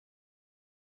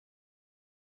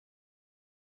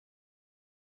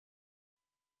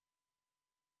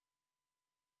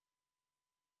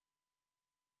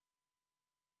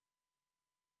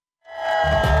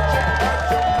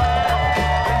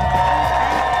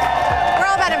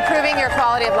improving your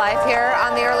quality of life here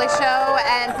on The Early Show,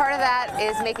 and part of that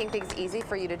is making things easy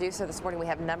for you to do. So this morning we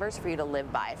have numbers for you to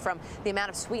live by, from the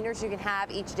amount of sweeteners you can have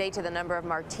each day to the number of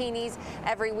martinis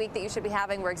every week that you should be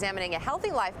having. We're examining a healthy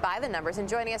life by the numbers, and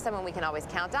joining us, someone we can always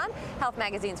count on, Health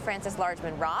Magazine's Frances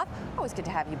Largemen-Roth. Always good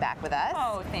to have you back with us.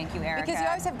 Oh, thank you, Erica. Because you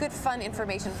always have good, fun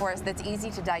information for us that's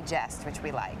easy to digest, which we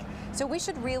like. So we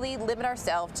should really limit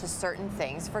ourselves to certain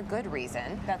things for good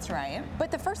reason. That's right.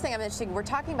 But the first thing I'm interested in, we're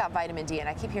talking about vitamin D, and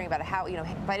I keep hearing about how,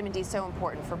 vitamin D is so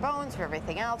important for bones, for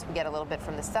everything else. We get a little bit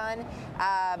from the sun.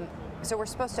 So we're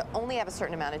supposed to only have a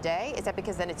certain amount a day. Is that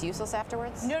because then it's useless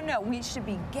afterwards? No, we should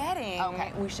be getting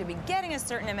a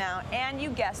certain amount, and you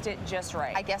guessed it just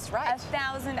right. I guessed right.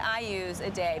 1,000 IUs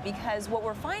a day, because what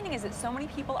we're finding is that so many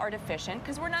people are deficient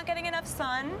because we're not getting enough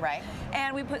sun. Right.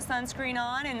 And we put sunscreen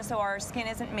on, and so our skin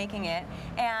isn't making it.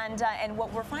 And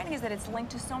what we're finding is that it's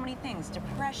linked to so many things: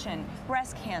 depression,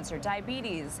 breast cancer,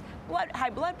 diabetes,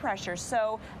 high blood pressure.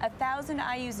 So 1,000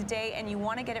 IUs a day, and you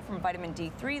want to get it from vitamin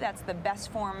D3. That's the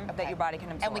best form that your body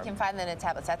can absorb. And we can find them in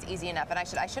tablets. That's easy enough. And I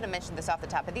should have mentioned this off the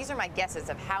top, but these are my guesses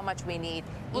of how much we need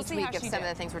each week of some of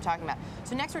the things we're talking about.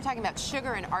 So next we're talking about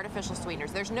sugar and artificial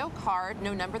sweeteners. There's no card,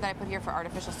 no number that I put here for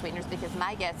artificial sweeteners, because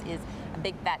my guess is a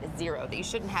big fat 0, that you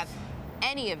shouldn't have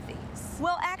any of these.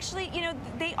 Well, actually,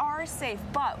 they are safe,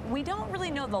 but we don't really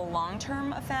know the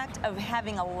long-term effect of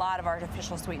having a lot of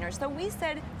artificial sweeteners. So we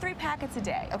said 3 packets a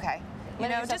day. Okay.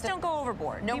 Just don't go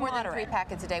overboard. No more than 3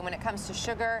 packets a day. When it comes to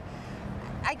sugar,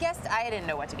 I guessed, I didn't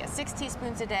know what to guess. 6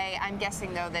 teaspoons a day. I'm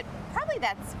guessing, though, that probably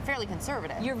that's fairly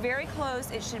conservative. You're very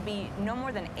close. It should be no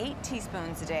more than 8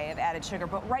 teaspoons a day of added sugar,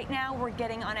 but right now we're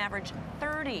getting on average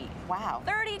 30. Wow.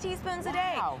 30 teaspoons a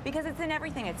day, because it's in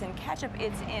everything. It's in ketchup,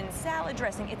 it's in salad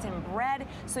dressing, it's in bread.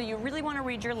 So you really want to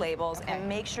read your labels and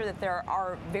make sure that there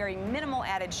are very minimal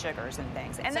added sugars and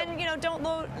things. And then, don't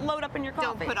load up in your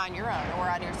coffee. Don't put on your own or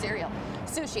on your cereal.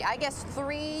 Sushi, I guess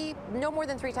no more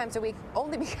than 3 times a week,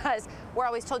 only because we're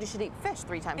always told you should eat fish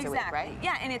 3 times a week, right?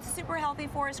 Yeah, and it's super healthy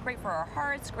for us, great for our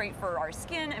hearts, great for our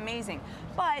skin, amazing.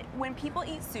 But when people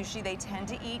eat sushi, they tend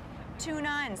to eat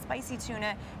tuna and spicy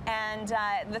tuna, and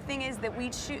the thing is that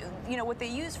what they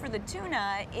use for the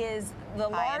tuna is the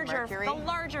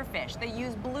larger fish. They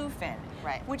use bluefin,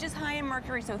 which is high in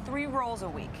mercury, so 3 rolls a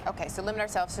week. Okay, so limit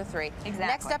ourselves to 3. Exactly.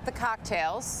 Next up, the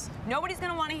cocktails. Nobody's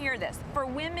going to want to hear this. For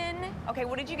women, okay,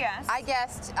 what did you guess? I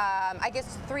guessed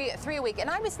 3 a week,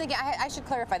 and I was thinking, I should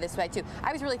clarify this way too.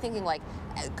 I was really thinking like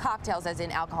cocktails as in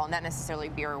alcohol, not necessarily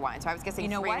beer or wine. So I was guessing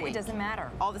 3 a week. It doesn't matter.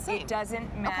 All the same. It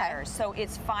doesn't matter. Okay. So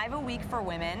it's 5 a week for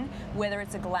women, whether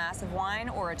it's a glass of wine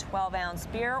or a 12-ounce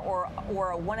beer or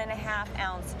a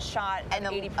 1.5-ounce shot and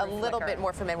of 80 proof a little bit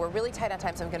more for men. We're really tight on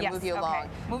time, so I'm going to move you along.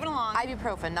 Moving along.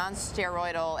 Ibuprofen,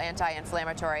 non-steroidal,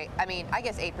 anti-inflammatory. I mean, I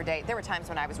guess 8 per day. There were times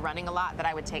when I was running a lot that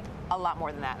I would take a lot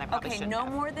more than that, and I probably shouldn't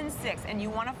have. More than 6, and you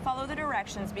want to follow the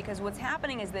directions, because what's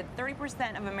happening is that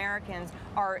 30% of Americans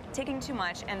are taking too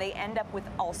much, and they end up with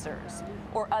ulcers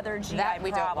or other GI problems.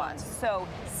 We don't want. So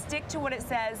stick to what it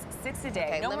says, 6 a day.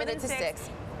 Okay, no more limited than to 6.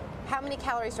 How many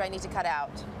calories do I need to cut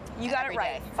out? You got it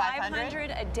right.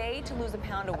 500 a day to lose a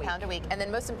pound a week. A pound a week. And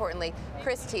then most importantly,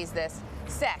 Chris teased this,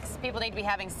 sex. People need to be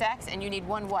having sex, and you need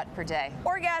 1 what per day?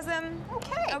 Orgasm.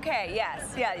 Okay. Okay,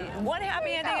 yes. Yeah, 1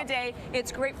 happy ending a day.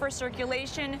 It's great for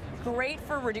circulation, great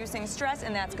for reducing stress,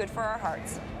 and that's good for our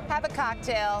hearts. Have a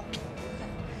cocktail.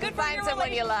 Good for Find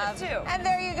someone you love. Too. And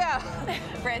there you go.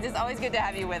 Frances, always good to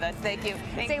have you with us. Thank you.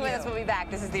 Stay with us. We'll be back.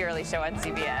 This is The Early Show on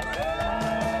CBS.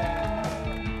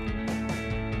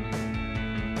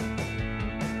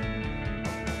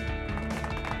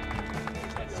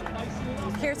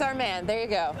 Here's our man. There you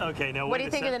go. Okay, now what do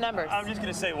you think of the numbers? I'm just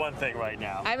going to say one thing right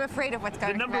now. I'm afraid of what's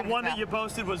going to come out. The number 1 that you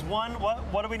posted was 1.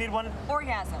 What do we need? 1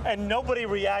 orgasm. And nobody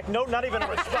react. No, not even a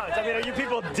response. I mean, are you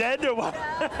people dead or what?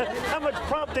 How much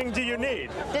prompting do you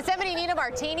need? Does somebody need a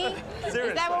martini? Seriously.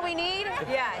 Is that what we need?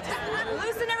 Yeah. Just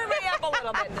loosen everybody up a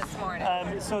little bit this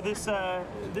morning. So this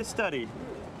study.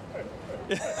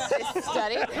 This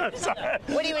study?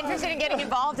 What are you interested in getting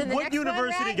involved in the next one? What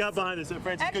university got behind this?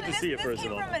 Frances, Actually, good to see you, first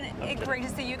of all. Great to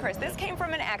see you, Chris. This came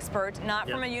from an expert, not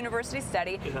from a university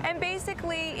study. And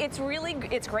basically, it's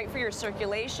great for your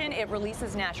circulation. It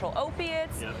releases natural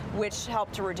opiates, which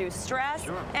help to reduce stress.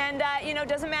 And,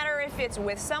 doesn't matter if it's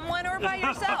with someone or by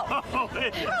yourself. Oh,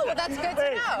 well, that's good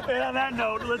to know. And on that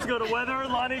note, let's go to weather.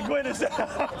 Lonnie Quinn is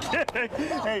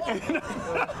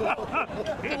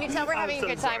Can you tell we're having a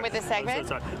good time with this segment? I'm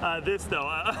so sorry. This, though,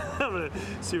 I'm going to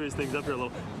serious things up here a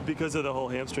little because of the whole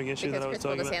hamstring issue that I was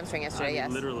talking about. Because Chris pulled his hamstring yesterday, yes.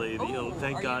 Literally,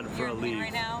 thank God for a leave.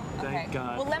 Right now? Thank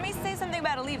God. Well, let me say something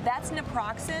about a leave. That's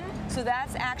naproxen, so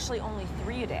that's actually only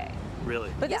 3 a day.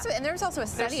 Really? But Yeah. and there was also a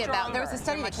study about, there was a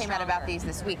study that came out about these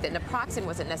this week, that naproxen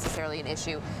wasn't necessarily an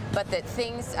issue, but that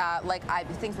things like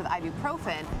things with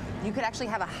ibuprofen, you could actually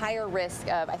have a higher risk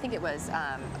of, I think it was,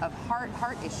 of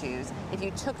heart issues if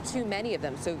you took too many of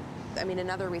them. So, I mean,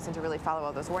 another reason to really follow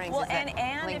all those warnings is that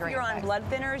and if you're on effects. blood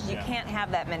thinners, you can't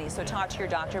have that many. So talk to your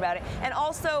doctor about it. And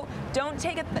also, don't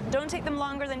take them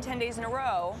longer than 10 days in a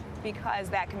row, because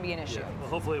that can be an issue. Yeah. Well,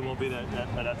 hopefully it won't be that.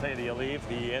 But I'll tell you, the Aleve,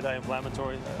 the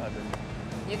anti-inflammatory.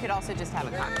 You could also just have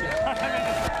a cocktail.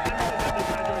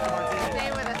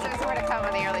 Stay with us. There's more to come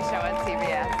on the Early Show on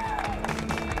CBS.